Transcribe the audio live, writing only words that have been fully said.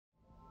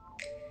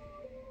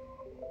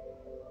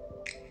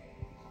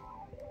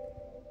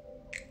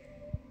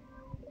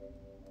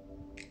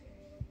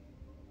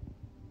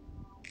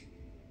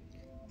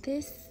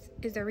This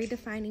is the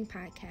Redefining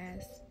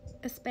podcast,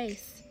 a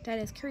space that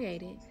is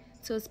created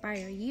to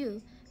inspire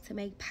you to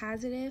make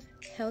positive,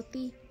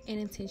 healthy, and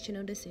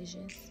intentional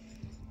decisions.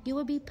 You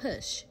will be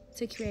pushed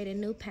to create a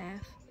new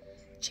path,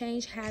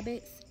 change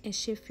habits, and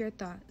shift your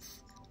thoughts.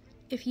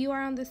 If you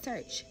are on the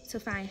search to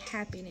find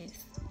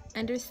happiness,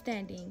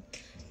 understanding,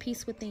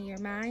 peace within your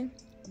mind,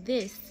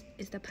 this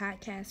is the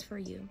podcast for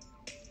you.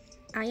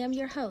 I am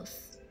your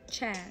host,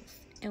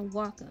 Chaz, and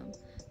welcome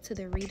to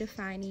the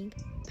Redefining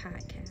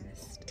podcast.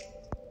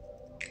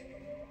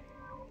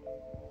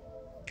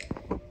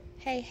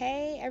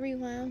 Hey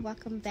everyone,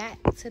 welcome back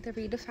to the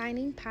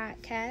Redefining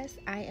podcast.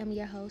 I am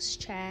your host,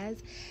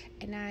 Chaz,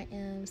 and I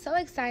am so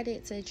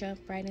excited to jump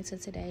right into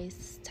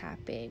today's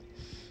topic.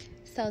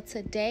 So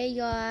today,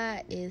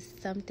 y'all, is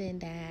something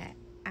that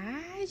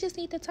I just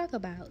need to talk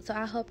about. So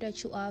I hope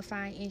that you all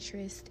find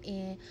interest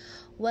in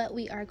what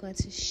we are going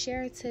to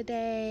share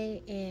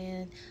today,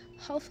 and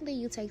hopefully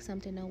you take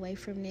something away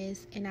from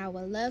this. And I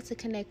would love to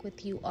connect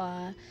with you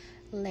all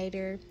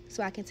later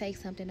so I can take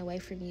something away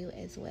from you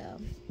as well.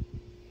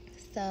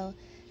 So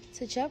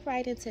to jump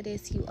right into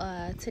this, you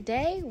all,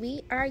 today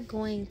we are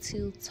going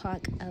to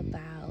talk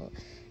about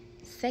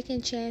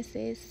second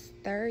chances,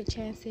 third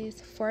chances,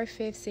 fourth,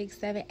 fifth,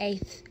 sixth, seventh,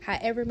 eighth,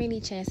 however many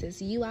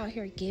chances you out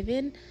here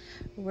giving,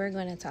 we're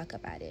going to talk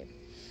about it.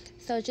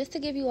 So just to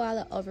give you all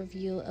an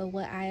overview of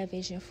what I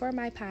envision for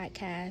my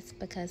podcast,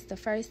 because the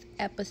first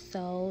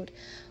episode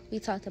we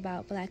talked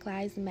about Black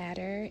Lives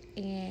Matter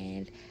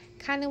and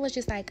kind of was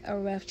just like a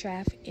rough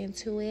draft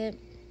into it.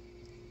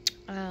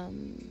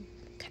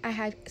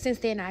 Since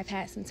then I've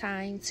had some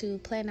time to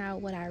plan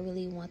out what I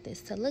really want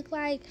this to look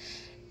like.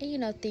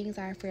 And things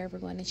are forever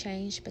going to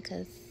change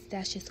because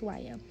that's just who I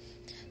am.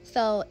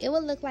 So it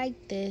will look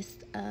like this.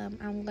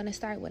 I'm going to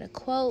start with a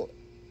quote.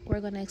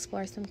 We're going to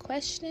explore some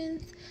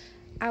questions.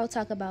 I will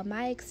talk about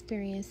my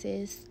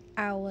experiences.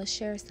 I will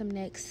share some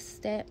next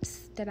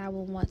steps that I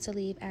will want to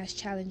leave as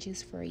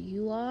challenges for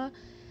you all.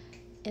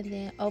 And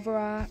then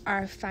overall,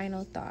 our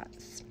final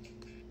thoughts.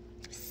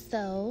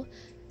 So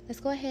let's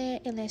go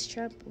ahead and let's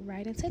jump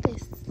right into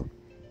this.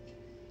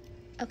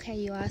 Okay,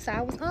 you all, so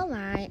I was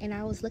online and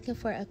I was looking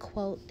for a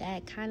quote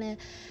that kind of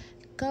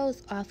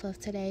goes off of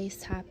today's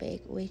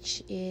topic,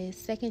 which is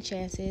second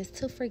chances,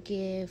 to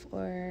forgive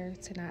or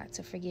to not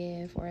to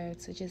forgive, or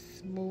to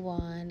just move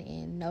on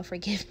and no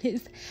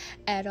forgiveness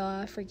at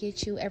all,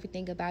 forget you,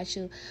 everything about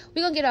you.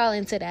 We're going to get all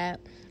into that.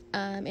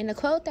 And the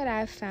quote that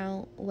I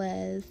found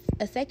was,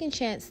 a second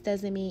chance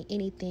doesn't mean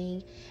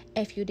anything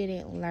if you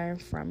didn't learn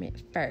from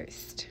it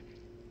first.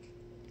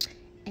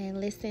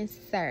 And listen,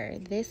 sir,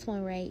 this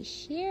one right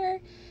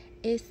here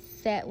is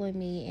set with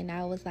me, and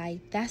I was like,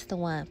 that's the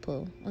one,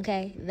 Pooh.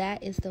 Okay,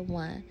 that is the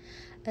one.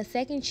 A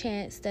second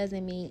chance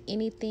doesn't mean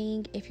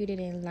anything if you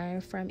didn't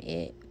learn from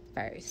it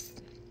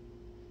first.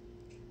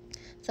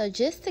 So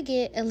just to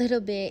get a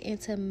little bit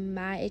into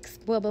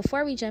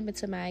before we jump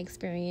into my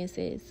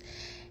experiences,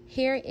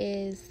 here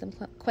is some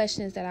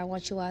questions that I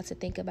want you all to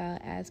think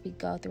about as we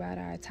go throughout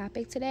our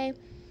topic today.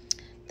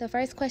 The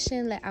first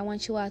question that I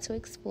want you all to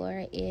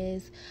explore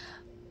is,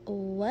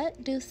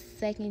 what do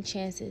second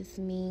chances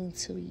mean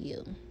to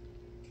you?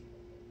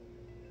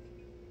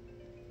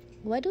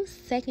 What do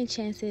second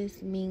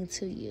chances mean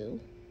to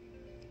you?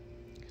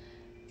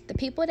 The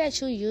people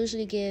that you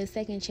usually give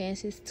second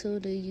chances to,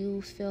 do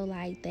you feel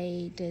like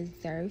they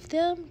deserve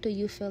them? Do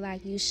you feel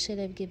like you should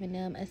have given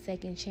them a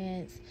second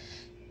chance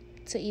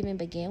to even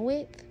begin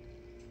with?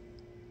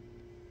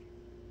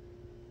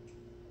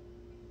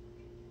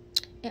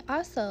 And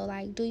also,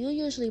 do you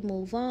usually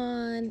move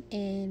on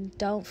and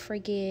don't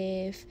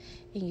forgive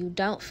and you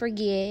don't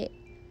forget?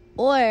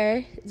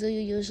 Or do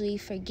you usually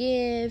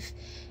forgive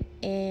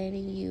and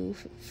you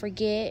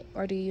forget?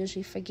 Or do you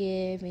usually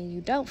forgive and you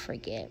don't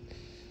forget?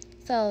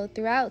 So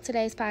throughout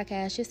today's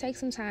podcast, just take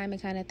some time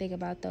and kind of think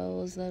about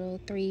those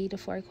little 3 to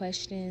 4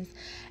 questions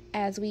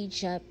as we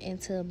jump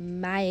into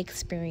my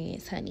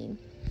experience, honey.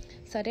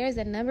 So there's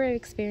a number of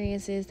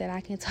experiences that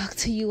I can talk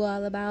to you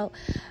all about,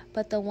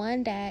 but the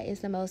one that is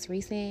the most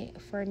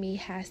recent for me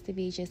has to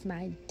be just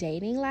my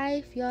dating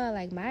life,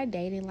 y'all. My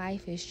dating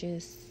life is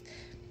just,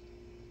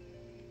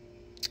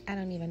 I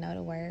don't even know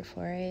the word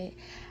for it.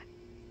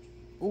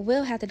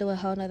 We'll have to do a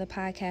whole nother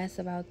podcast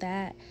about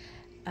that.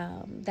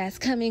 That's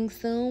coming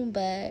soon,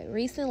 but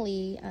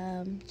recently,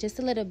 just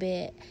a little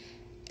bit,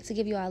 to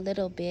give you all a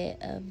little bit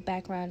of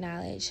background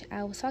knowledge,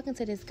 I was talking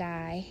to this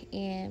guy,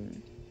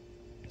 and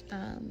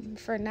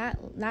for not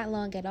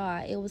long at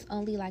all. It was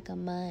only like a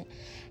month,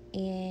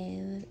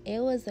 and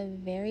it was a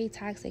very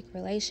toxic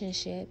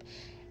relationship.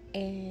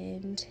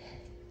 And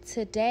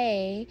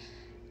today,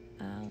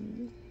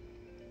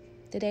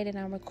 the day that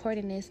I'm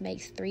recording this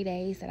makes 3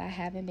 days that I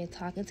haven't been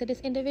talking to this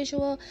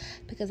individual,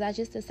 because I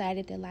just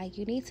decided that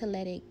you need to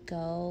let it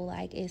go.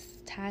 It's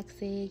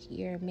toxic.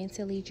 You're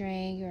mentally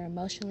drained. You're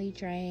emotionally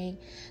drained.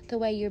 The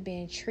way you're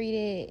being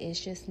treated is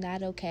just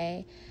not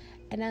okay.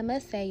 And I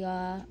must say,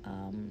 y'all,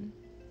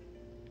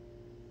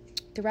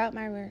 throughout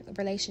my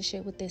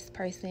relationship with this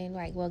person,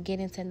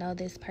 getting to know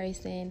this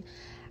person,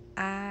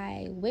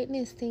 I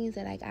witnessed things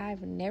that like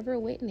I've never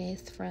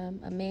witnessed from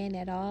a man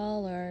at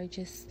all, or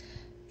just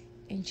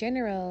in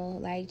general,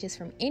 like just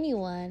from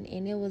anyone.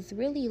 And it was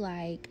really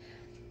like,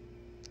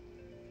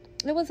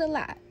 it was a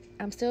lot.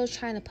 I'm still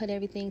trying to put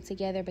everything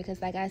together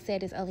because like I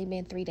said, it's only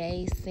been 3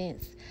 days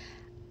since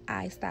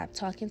I stopped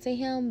talking to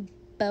him.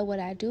 But what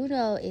I do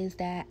know is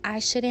that I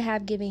shouldn't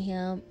have given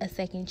him a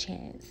second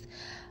chance.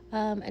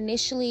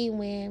 Initially,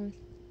 when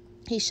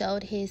he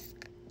showed his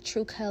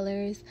true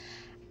colors,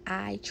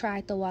 I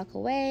tried to walk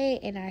away,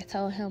 and I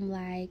told him,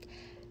 like,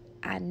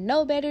 I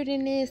know better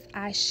than this.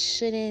 I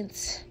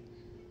shouldn't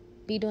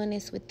be doing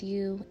this with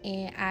you.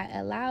 And I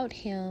allowed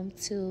him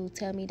to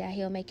tell me that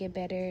he'll make it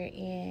better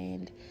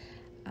and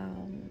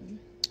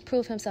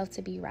prove himself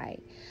to be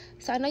right.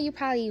 So I know you're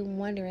probably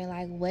wondering,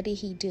 like, what did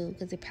he do?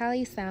 Because it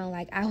probably sounds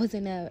like I was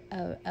in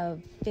a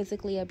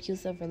physically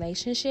abusive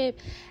relationship,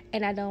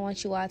 and I don't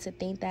want you all to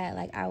think that,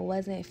 like, I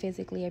wasn't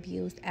physically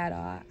abused at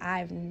all.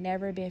 I've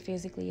never been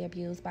physically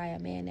abused by a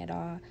man at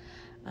all.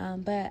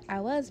 But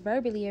I was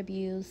verbally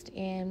abused,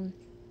 and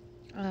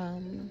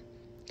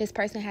this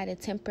person had a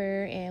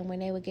temper, and when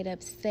they would get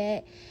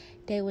upset,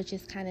 they would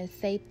just kind of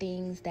say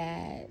things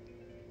that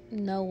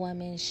no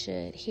woman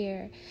should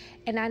hear.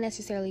 And not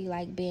necessarily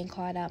like being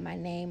called out my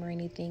name or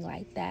anything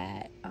like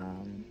that,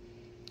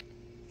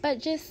 but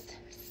just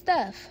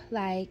stuff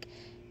like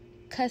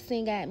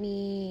cussing at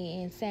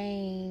me and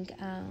saying,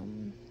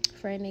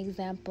 for an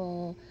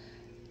example,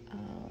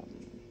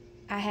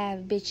 I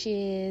have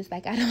bitches,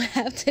 like I don't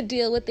have to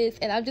deal with this.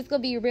 And I'm just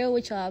gonna be real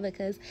with y'all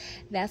because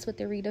that's what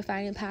the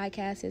Redefining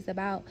podcast is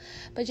about.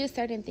 But just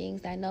certain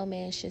things that no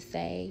man should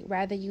say,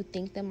 whether you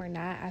think them or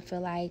not. I feel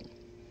like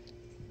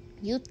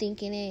you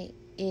thinking it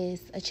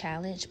is a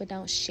challenge, but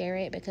don't share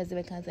it because it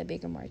becomes a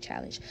bigger, more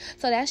challenge.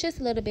 So that's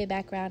just a little bit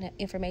background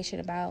information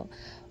about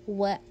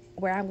where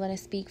I'm going to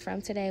speak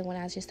from today when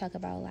I just talk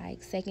about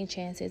like second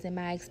chances and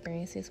my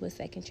experiences with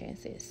second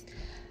chances.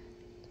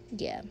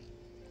 Yeah.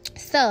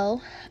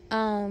 So,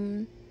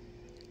 something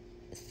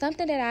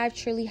that I've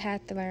truly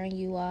had to learn,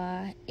 you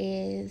all,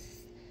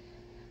 is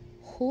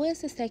who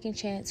is the second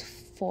chance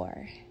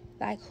for?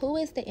 Like, who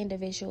is the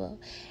individual?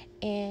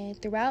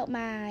 And throughout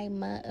my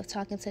month of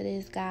talking to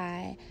this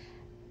guy,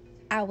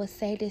 I would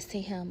say this to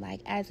him,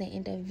 like, as an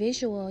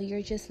individual,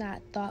 you're just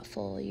not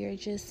thoughtful. You're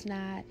just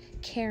not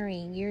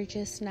caring. You're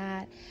just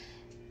not,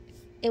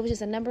 it was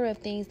just a number of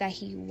things that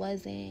he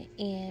wasn't.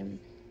 And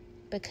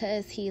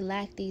because he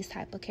lacked these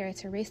type of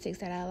characteristics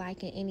that I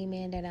like in any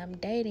man that I'm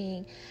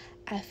dating,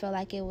 I felt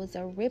like it was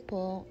a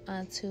ripple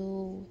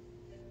onto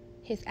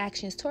his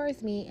actions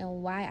towards me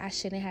and why I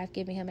shouldn't have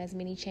given him as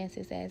many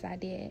chances as I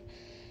did.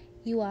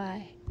 You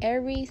are,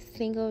 every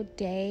single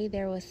day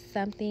there was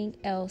something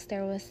else.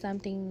 There was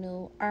something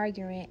new.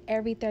 Arguing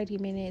every 30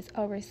 minutes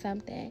over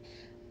something.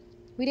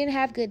 We didn't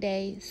have good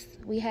days.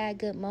 We had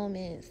good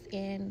moments.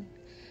 And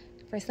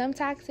for some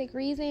toxic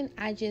reason,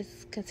 I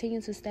just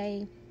continue to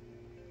stay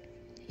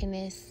in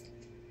this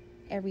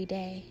every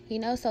day. You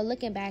know, so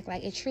looking back,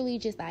 like, it truly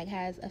just like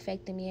has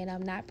affected me, and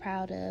I'm not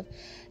proud of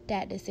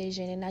that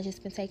decision. And I've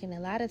just been taking a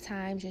lot of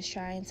time just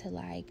trying to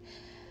like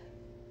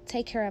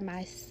take care of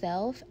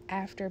myself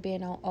after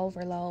being on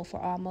overload for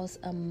almost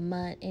a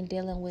month and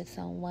dealing with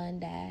someone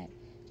that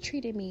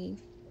treated me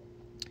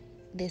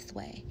this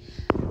way.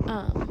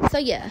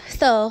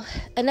 So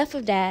enough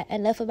of that.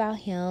 Enough about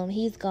him.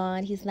 He's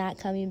gone. He's not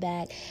coming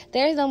back.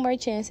 There's no more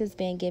chances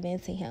being given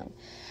to him.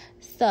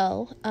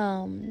 So,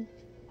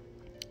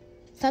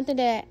 something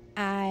that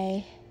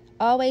I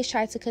always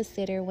try to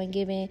consider when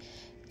giving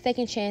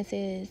second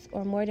chances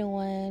or more than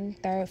one,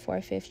 third,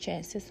 fourth, fifth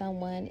chance to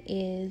someone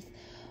is,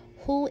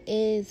 who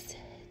is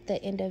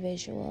the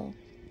individual?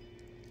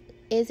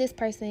 Is this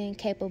person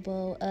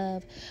capable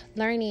of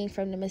learning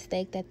from the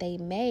mistake that they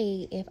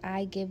made if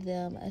I give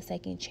them a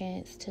second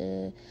chance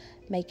to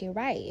make it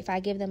right? If I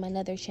give them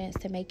another chance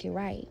to make it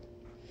right?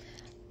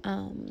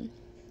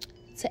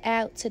 To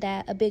add to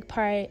that, a big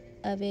part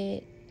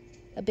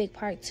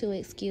too,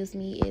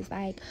 is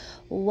like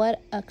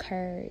what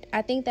occurred.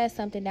 I think that's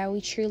something that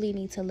we truly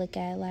need to look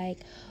at. Like,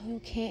 you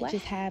can't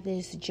just have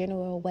this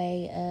general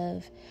way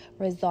of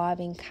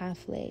resolving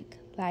conflict.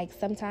 Like,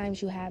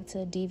 sometimes you have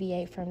to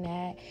deviate from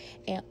that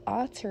and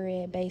alter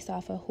it based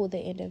off of who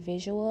the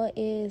individual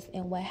is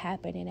and what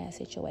happened in that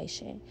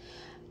situation.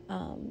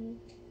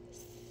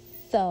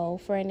 So,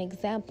 for an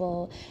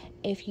example,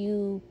 if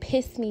you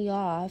piss me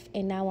off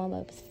and now I'm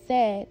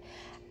upset,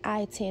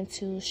 I tend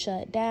to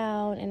shut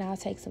down and I'll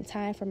take some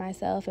time for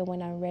myself. And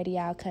when I'm ready,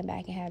 I'll come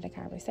back and have the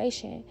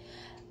conversation.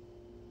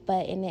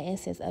 But in the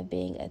instance of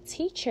being a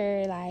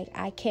teacher, like,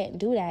 I can't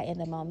do that in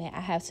the moment. I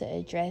have to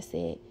address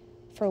it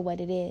for what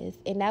it is.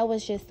 And that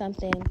was just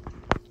something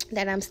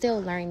that I'm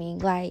still learning.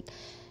 Like,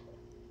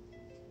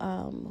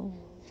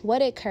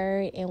 what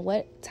occurred and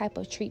what type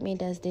of treatment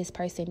does this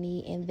person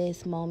need in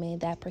this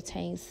moment that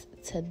pertains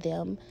to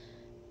them,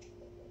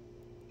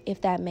 if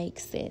that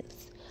makes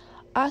sense.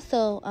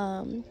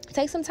 Also,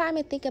 take some time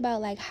and think about,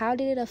 like, how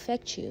did it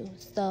affect you?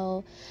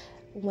 So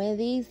when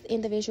these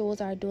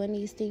individuals are doing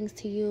these things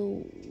to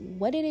you,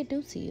 what did it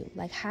do to you?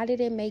 Like, how did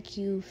it make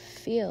you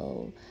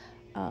feel?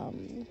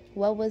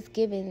 What was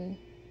given?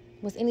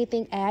 Was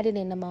anything added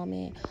in the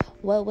moment?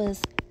 What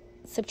was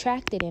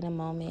subtracted in a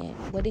moment?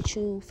 What did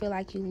you feel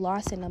like you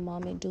lost in a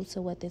moment due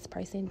to what this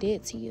person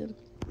did to you?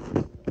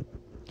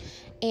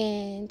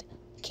 And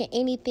can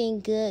anything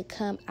good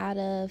come out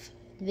of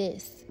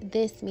this?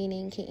 This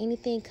meaning, can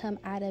anything come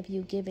out of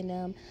you giving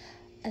them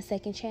a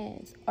second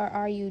chance? Or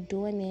are you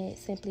doing it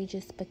simply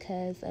just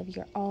because of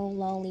your own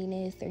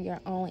loneliness or your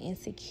own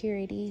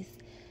insecurities?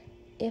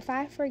 If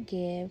I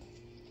forgive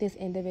this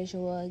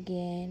individual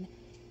again,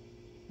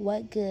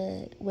 what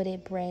good would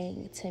it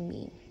bring to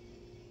me?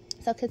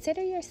 So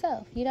consider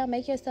yourself.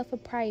 Make yourself a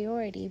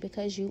priority,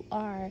 because you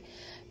are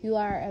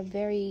a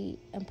very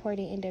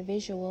important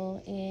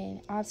individual,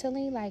 and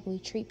ultimately, like, we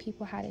treat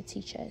people how to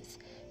teach us.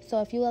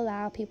 So if you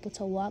allow people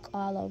to walk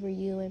all over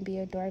you and be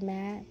a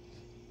doormat,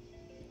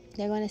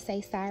 they're going to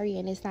say sorry,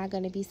 and it's not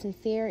going to be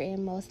sincere,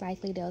 and most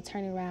likely they'll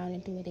turn around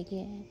and do it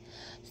again.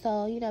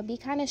 So, be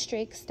kind of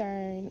strict,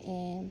 stern,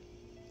 and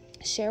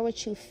share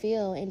what you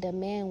feel and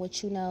demand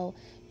what you know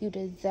you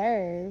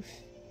deserve,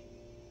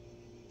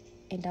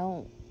 and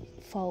don't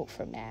fold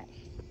from that.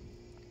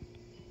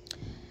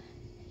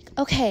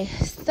 Okay,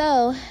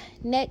 so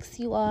next,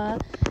 you all,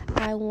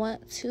 I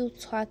want to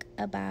talk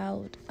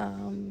about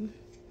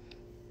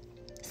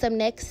some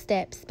next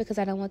steps, because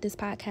I don't want this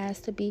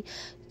podcast to be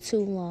too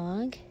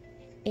long.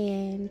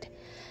 And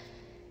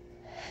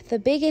the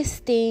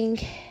biggest thing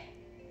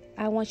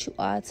I want you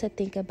all to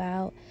think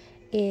about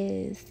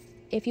is,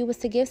 if you was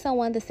to give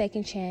someone the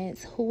second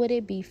chance, who would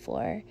it be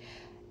for?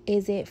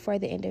 Is it for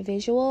the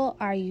individual?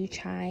 Are you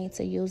trying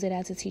to use it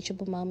as a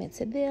teachable moment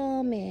to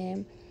them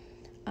and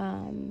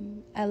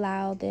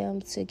allow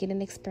them to get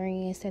an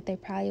experience that they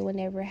probably will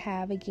never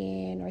have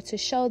again, or to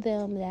show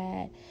them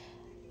that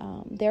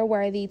they're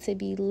worthy to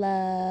be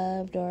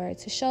loved, or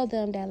to show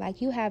them that,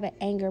 like, you have an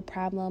anger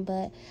problem,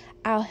 but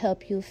I'll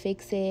help you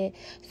fix it?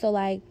 So,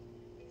 like,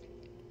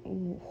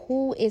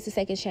 who is the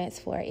second chance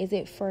for? Is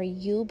it for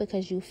you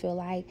because you feel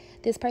like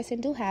this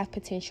person do have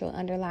potential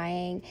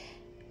underlying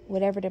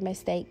whatever the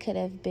mistake could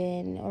have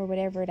been, or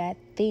whatever that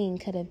thing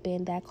could have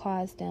been that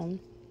caused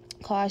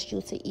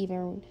you to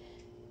even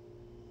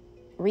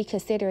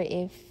reconsider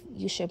if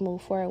you should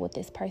move forward with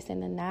this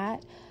person or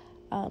not?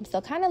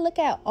 So kind of look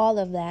at all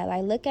of that.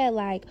 Like, look at,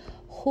 like,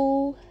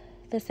 who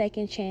the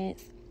second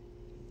chance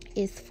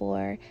is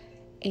for,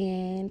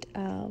 and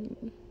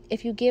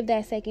if you give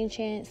that second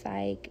chance,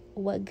 like,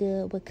 what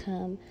good would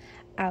come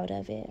out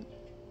of it?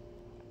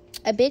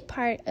 A big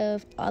part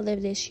of all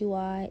of this, you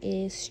all,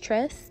 is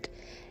trust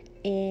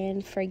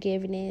and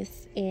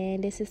forgiveness.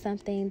 And this is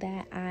something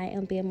that I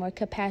am being more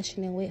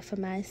compassionate with for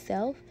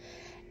myself,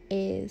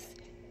 is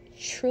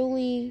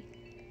truly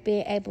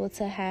being able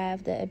to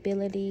have the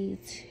ability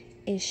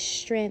and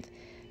strength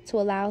to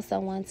allow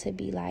someone to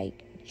be,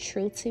 like,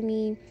 true to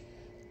me,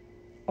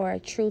 or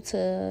true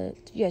to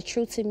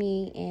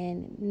me,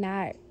 and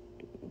not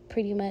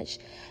pretty much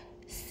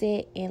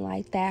sit in,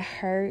 like, that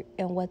hurt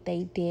and what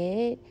they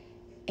did,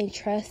 and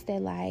trust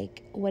that,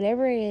 like,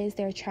 whatever it is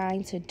they're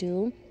trying to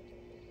do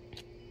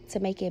to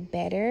make it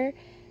better,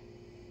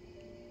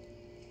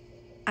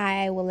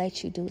 I will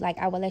let you do. Like,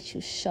 I will let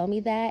you show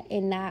me that,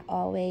 and not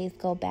always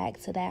go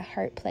back to that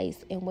hurt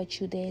place and what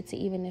you did to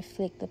even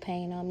inflict the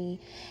pain on me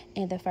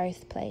in the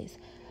first place.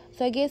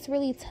 So it gets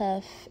really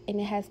tough, and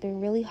it has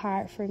been really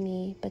hard for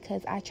me,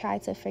 because I try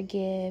to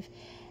forgive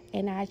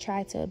and I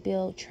try to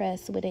build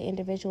trust with an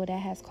individual that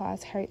has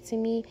caused hurt to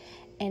me,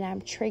 and I'm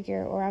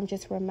triggered, or I'm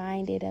just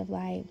reminded of,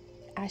 like,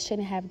 I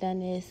shouldn't have done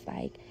this,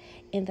 like,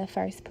 in the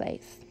first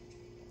place.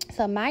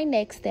 So my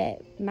next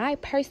step, my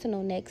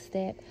personal next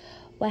step,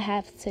 will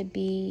have to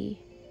be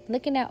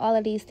looking at all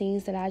of these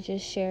things that I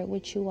just shared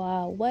with you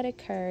all. What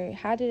occurred?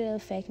 How did it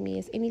affect me?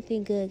 Is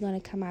anything good going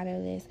to come out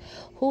of this?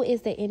 Who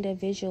is the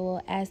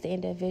individual as the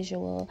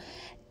individual?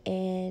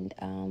 And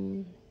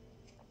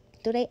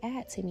do they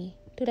add to me?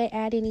 Do they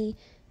add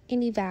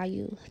any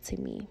value to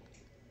me?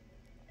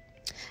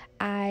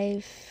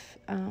 I've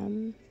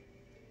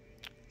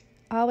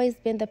always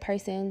been the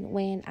person,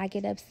 when I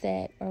get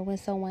upset or when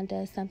someone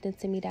does something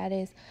to me that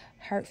is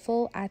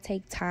hurtful, I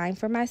take time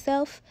for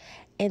myself,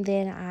 and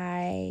then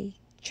I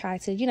try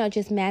to,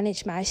 just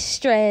manage my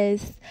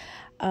stress.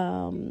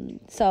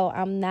 So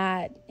I'm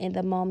not in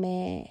the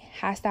moment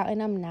hostile,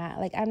 and I'm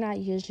not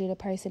usually the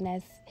person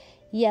that's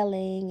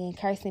yelling and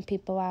cursing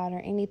people out or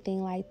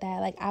anything like that.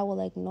 Like, I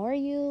will ignore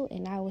you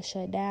and I will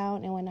shut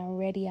down, and when I'm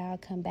ready, I'll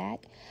come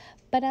back.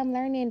 But I'm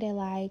learning that,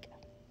 like,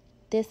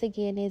 this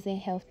again isn't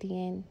healthy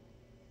in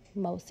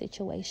most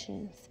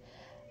situations.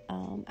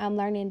 I'm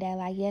learning that,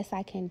 like, yes,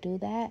 I can do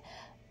that,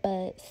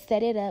 but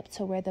set it up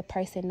to where the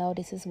person knows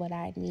this is what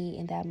I need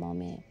in that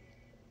moment.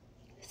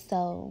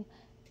 So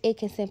it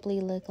can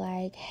simply look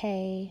like,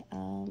 hey,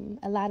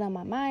 a lot on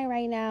my mind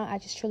right now. I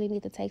just truly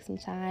need to take some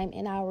time,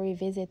 and I'll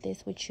revisit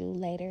this with you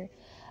later,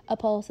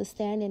 opposed to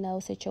staying in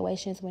those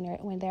situations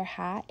when they're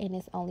hot and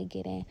it's only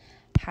getting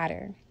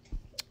hotter.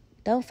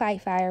 Don't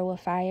fight fire with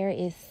fire.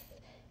 It's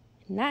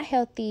not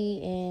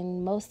healthy,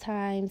 and most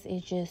times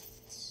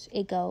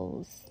it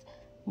goes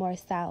more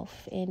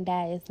south, and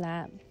that is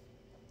not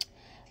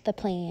the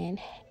plan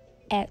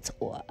at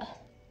all.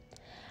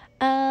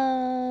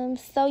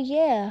 So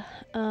yeah,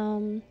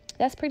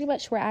 that's pretty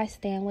much where I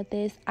stand with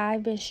this.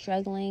 I've been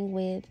struggling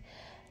with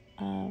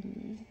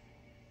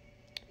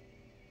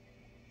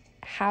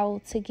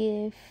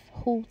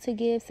who to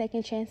give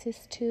second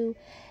chances to,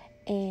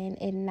 and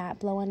it not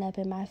blowing up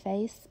in my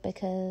face,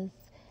 because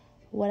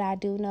what I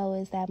do know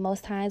is that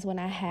most times when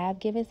I have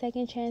given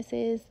second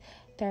chances,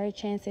 third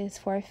chances,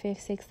 fourth,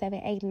 fifth, sixth,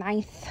 seventh, eighth,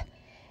 ninth,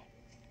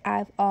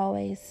 I've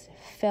always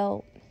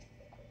felt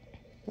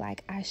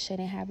like I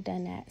shouldn't have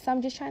done that. So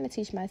I'm just trying to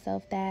teach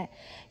myself that,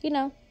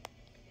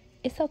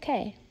 it's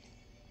okay.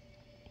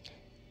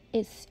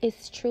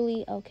 It's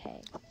truly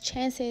okay.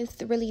 Chances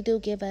really do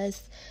give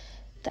us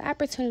the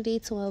opportunity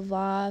to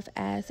evolve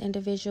as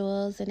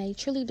individuals, and they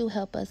truly do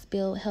help us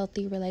build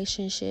healthy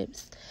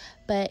relationships.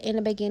 But in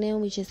the beginning,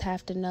 we just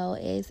have to know,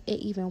 is it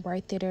even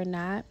worth it or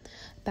not,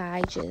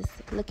 by just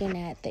looking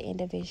at the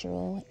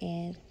individual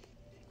and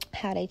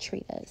how they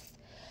treat us.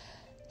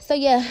 So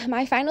yeah,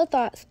 my final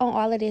thoughts on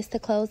all of this to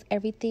close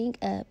everything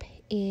up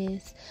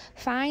is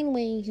find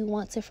when you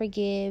want to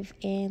forgive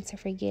and to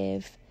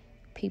forgive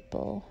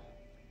people.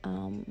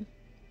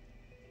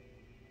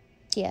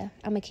 Yeah,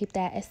 I'm going to keep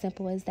that as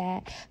simple as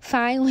that.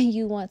 Find when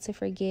you want to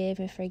forgive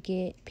and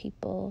forget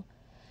people.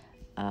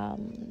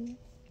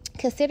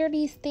 Consider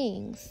these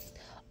things.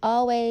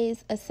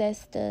 Always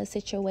assess the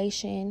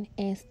situation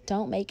and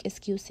don't make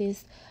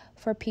excuses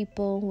for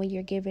people when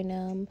you're giving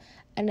them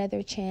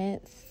another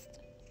chance.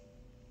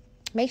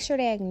 Make sure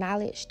they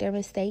acknowledge their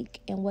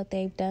mistake and what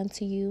they've done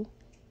to you.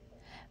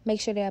 Make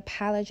sure they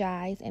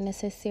apologize in a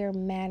sincere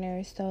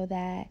manner so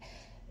that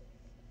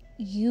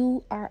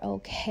you are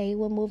okay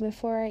with moving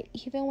forward,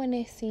 even when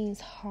it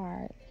seems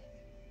hard,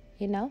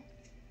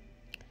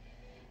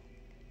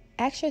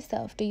 Ask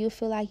yourself, do you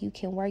feel like you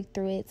can work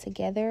through it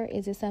together?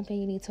 Is it something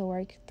you need to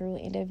work through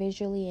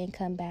individually and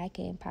come back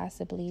and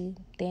possibly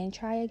then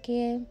try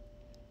again?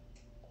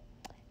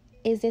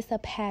 Is this a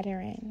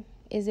pattern?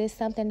 Is this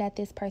something that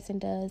this person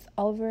does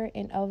over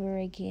and over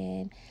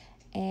again,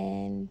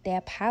 and they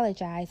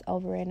apologize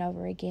over and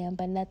over again,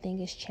 but nothing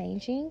is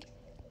changing?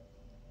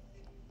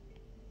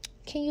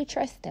 Can you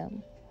trust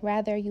them?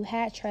 Rather, you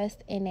had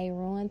trust and they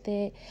ruined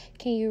it.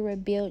 Can you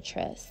rebuild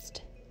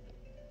trust?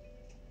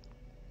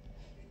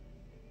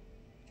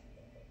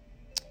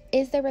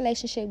 Is the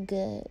relationship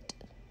good?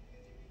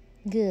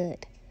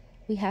 Good.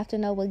 We have to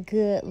know what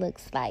good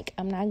looks like.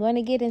 I'm not going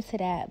to get into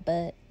that,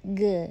 but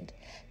good.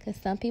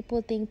 Because some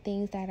people think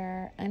things that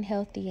are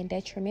unhealthy and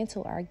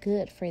detrimental are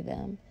good for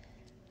them.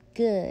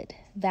 Good,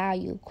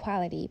 value,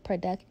 quality,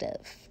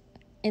 productive,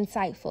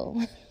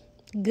 insightful,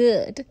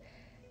 good,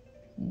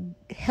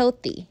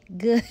 healthy,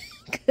 good,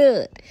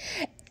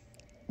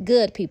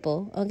 good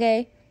people,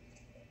 okay?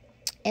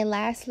 And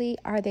lastly,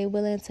 are they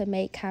willing to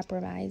make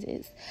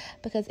compromises?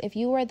 Because if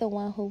you were the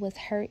one who was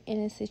hurt in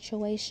a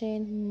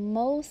situation,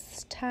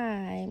 most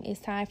time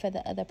it's time for the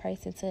other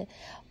person to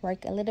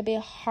work a little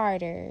bit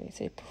harder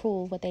to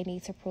prove what they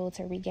need to prove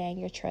to regain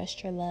your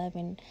trust, your love,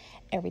 and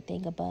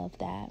everything above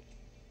that.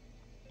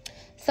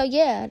 So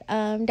yeah,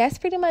 that's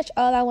pretty much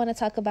all I want to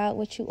talk about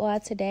with you all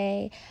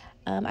today.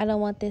 I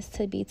don't want this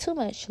to be too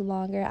much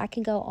longer. I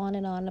can go on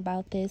and on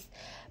about this,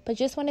 but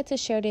just wanted to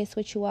share this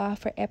with you all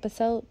for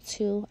episode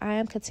 2. I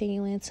am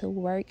continuing to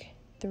work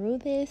through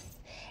this,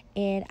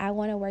 and I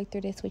want to work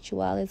through this with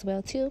you all as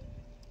well too.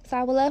 So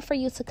I would love for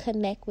you to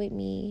connect with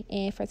me.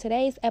 And for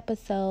today's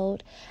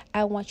episode,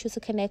 I want you to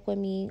connect with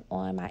me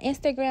on my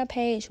Instagram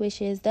page,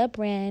 which is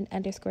 _defining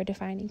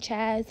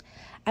Chaz.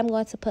 I'm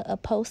going to put a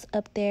post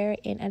up there,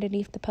 and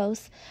underneath the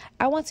post,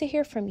 I want to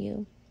hear from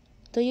you.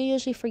 Do you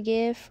usually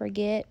forgive,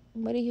 forget?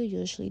 What do you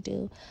usually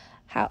do?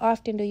 How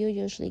often do you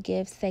usually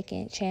give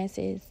second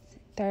chances,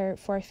 third,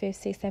 fourth, fifth,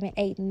 sixth, seventh,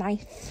 eighth,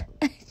 ninth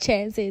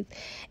chances,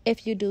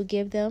 if you do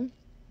give them?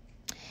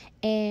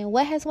 And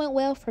what has went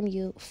well for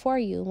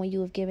you when you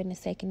have given a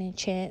second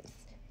chance?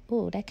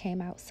 Ooh, that came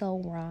out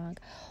so wrong.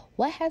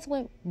 What has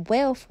went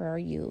well for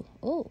you?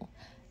 Ooh,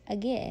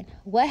 again,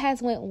 what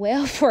has went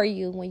well for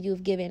you when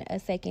you've given a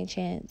second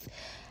chance?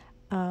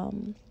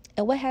 And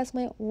what has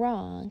went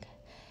wrong?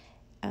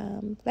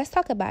 Let's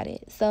talk about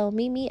it. So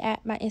meet me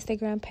at my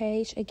Instagram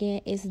page.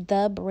 Again, it's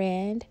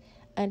 _defining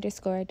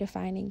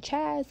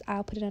Chaz.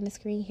 I'll put it on the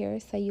screen here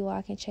so you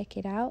all can check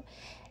it out.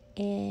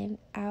 And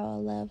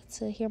I'll love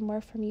to hear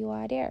more from you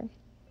all there.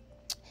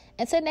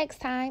 Until next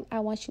time, I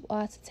want you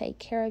all to take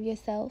care of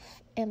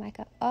yourself. And like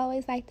I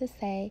always like to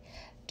say,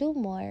 do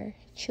more.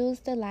 Choose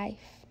the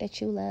life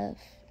that you love.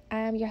 I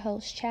am your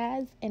host,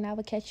 Chaz, and I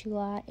will catch you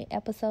all in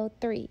episode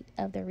 3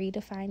 of the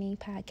Redefining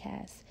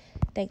podcast.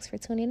 Thanks for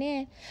tuning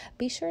in.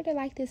 Be sure to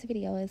like this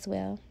video as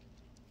well.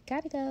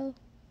 Gotta go.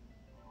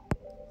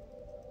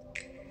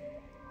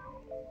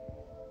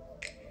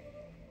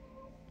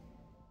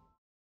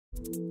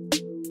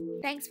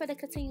 Thanks for the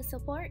continued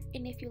support,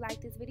 and if you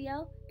like this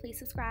video, please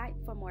subscribe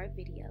for more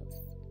videos.